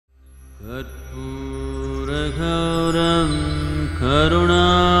कर्पूरगौरं करुणावतारं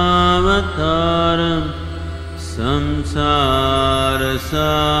संसारसारं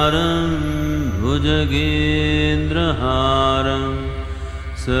भुजगेन्द्रहारं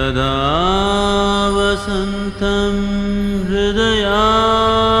सदा वसन्तं हृदयारविन्दे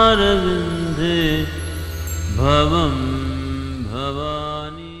भवं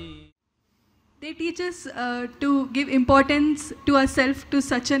Bhavani. They teach us to give importance to ourselves to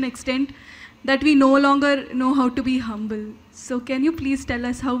such an extent that we no longer know how to be humble. So can you please tell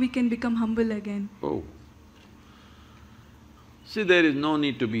us how we can become humble again? Oh. See, there is no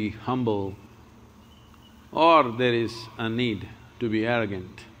need to be humble or there is a need to be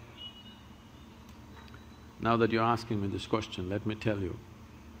arrogant. Now that you're asking me this question, let me tell you.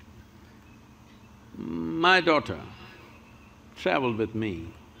 My daughter traveled with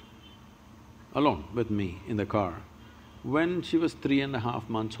me, alone with me in the car, when she was 3.5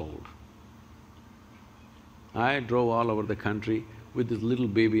 months old. I drove all over the country with this little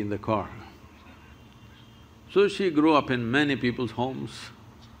baby in the car. So she grew up in many people's homes.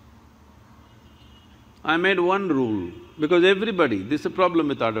 I made one rule, because everybody, this is a problem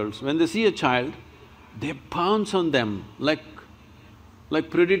with adults, when they see a child, they pounce on them like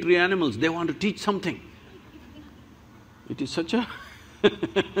predatory animals, they want to teach something. It is such a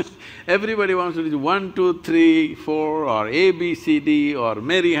everybody wants to teach 1, 2, 3, 4 or A, B, C, D or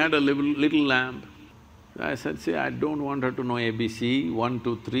Mary had a little lamb. I said, see, I don't want her to know ABC, 1,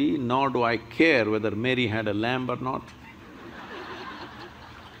 2, 3, nor do I care whether Mary had a lamb or not.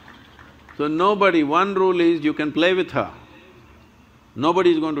 So nobody… one rule is you can play with her,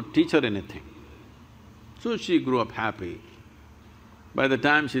 nobody is going to teach her anything. So she grew up happy. By the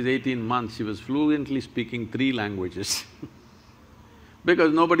time she's 18 months, she was fluently speaking 3 languages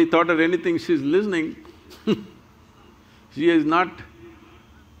because nobody taught her anything, she's listening. She is not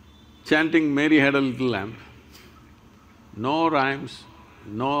chanting Mary had a little lamb. No rhymes,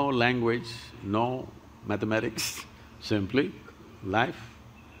 no language, no mathematics, simply life.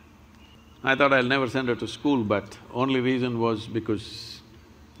 I thought I'll never send her to school, but only reason was because,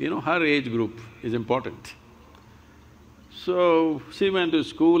 her age group is important. So, she went to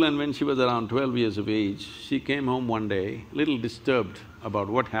school and when she was around 12 years of age, she came home one day, little disturbed about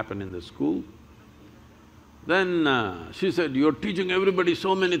what happened in the school. Then she said, you're teaching everybody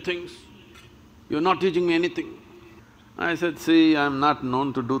so many things, you're not teaching me anything. I said, see, I'm not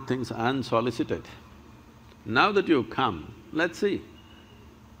known to do things unsolicited. Now that you've come, let's see.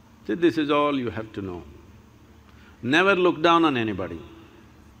 See, this is all you have to know. Never look down on anybody,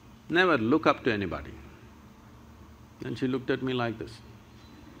 never look up to anybody. Then she looked at me like this,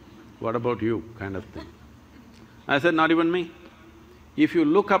 what about you, kind of thing. I said, not even me. If you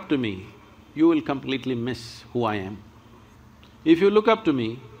look up to me, you will completely miss who I am. If you look up to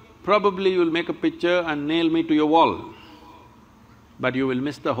me, probably you'll make a picture and nail me to your wall, but you will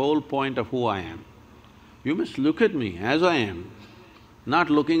miss the whole point of who I am. You must look at me as I am, not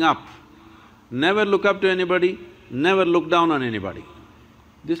looking up. Never look up to anybody, never look down on anybody.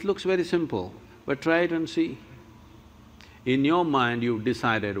 This looks very simple, but try it and see. In your mind, you've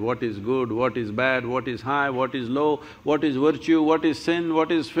decided what is good, what is bad, what is high, what is low, what is virtue, what is sin,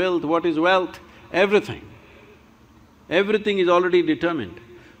 what is filth, what is wealth, everything. Everything is already determined.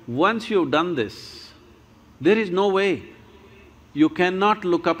 Once you've done this, there is no way you cannot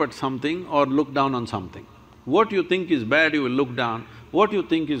look up at something or look down on something. What you think is bad, you will look down, what you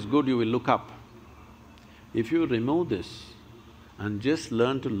think is good, you will look up. If you remove this and just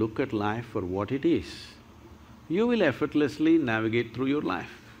learn to look at life for what it is, you will effortlessly navigate through your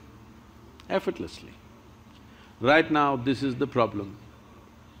life, effortlessly. Right now, this is the problem.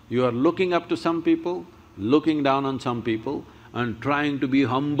 You are looking up to some people, looking down on some people and trying to be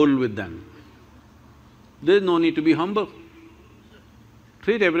humble with them. There's no need to be humble.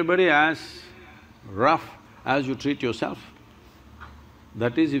 Treat everybody as rough as you treat yourself.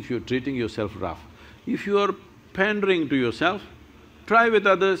 That is, if you're treating yourself rough. If you are pandering to yourself, try with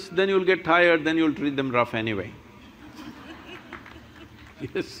others, then you'll get tired, then you'll treat them rough anyway.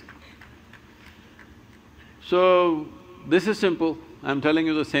 Yes. So, this is simple. I'm telling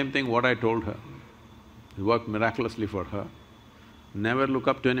you the same thing what I told her. It worked miraculously for her. Never look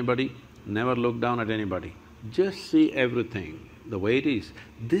up to anybody, never look down at anybody. Just see everything the way it is.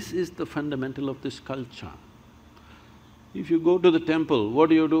 This is the fundamental of this culture. If you go to the temple, what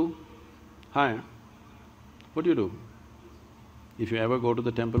do? Hi, what do? If you ever go to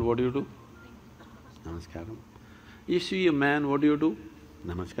the temple, what do? Namaskaram. You see a man, what do?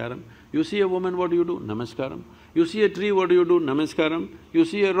 Namaskaram. You see a woman, what do? Namaskaram. You see a tree, what do? Namaskaram. You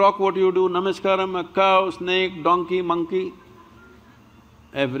see a rock, what do? Namaskaram. A cow, snake, donkey, monkey.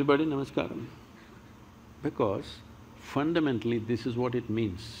 everybody namaskaram. Because fundamentally this is what it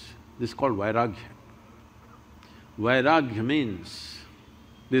means. This is called Vairagya. Vairagya means…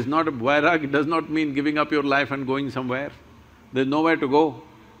 Vairagya does not mean giving up your life and going somewhere. There's nowhere to go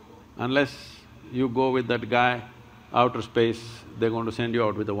unless you go with that guy, outer space, they're going to send you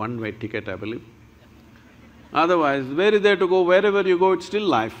out with a one-way ticket, I believe. Otherwise, where is there to go? Wherever you go, it's still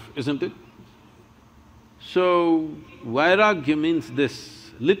life, isn't it? So, Vairagya means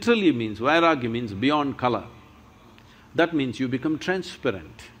this, literally means, Vairagya means beyond color. That means you become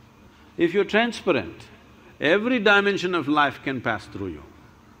transparent. If you're transparent, every dimension of life can pass through you,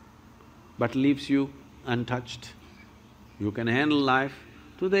 but leaves you untouched. You can handle life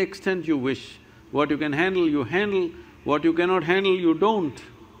to the extent you wish. What you can handle, you handle. What you cannot handle, you don't.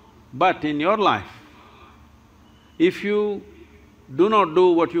 But in your life, if you do not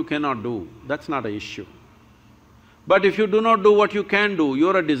do what you cannot do, that's not an issue. But if you do not do what you can do,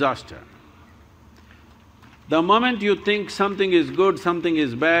 you're a disaster. The moment you think something is good, something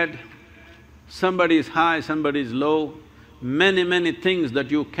is bad, somebody is high, somebody is low, many things that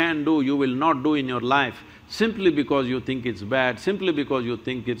you can do, you will not do in your life simply because you think it's bad, simply because you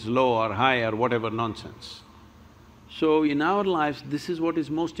think it's low or high or whatever nonsense. So in our lives, this is what is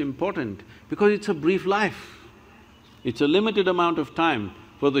most important because it's a brief life. It's a limited amount of time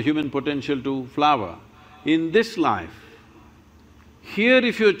for the human potential to flower. In this life, here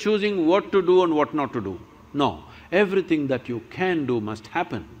if you're choosing what to do and what not to do, no, everything that you can do must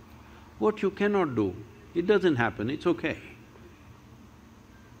happen. What you cannot do, it doesn't happen, it's okay.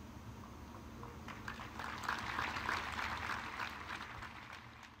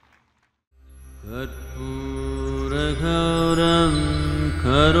 कर्पूरगौरं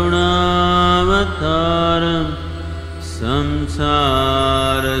करुणावतारं संसारसारं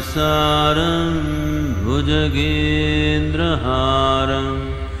भुजगेन्द्रहारं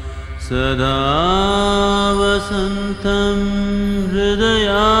सदा वसन्तं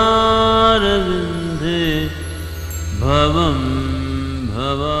हृदयारविन्दे भवं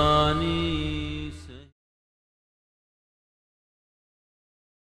भवानी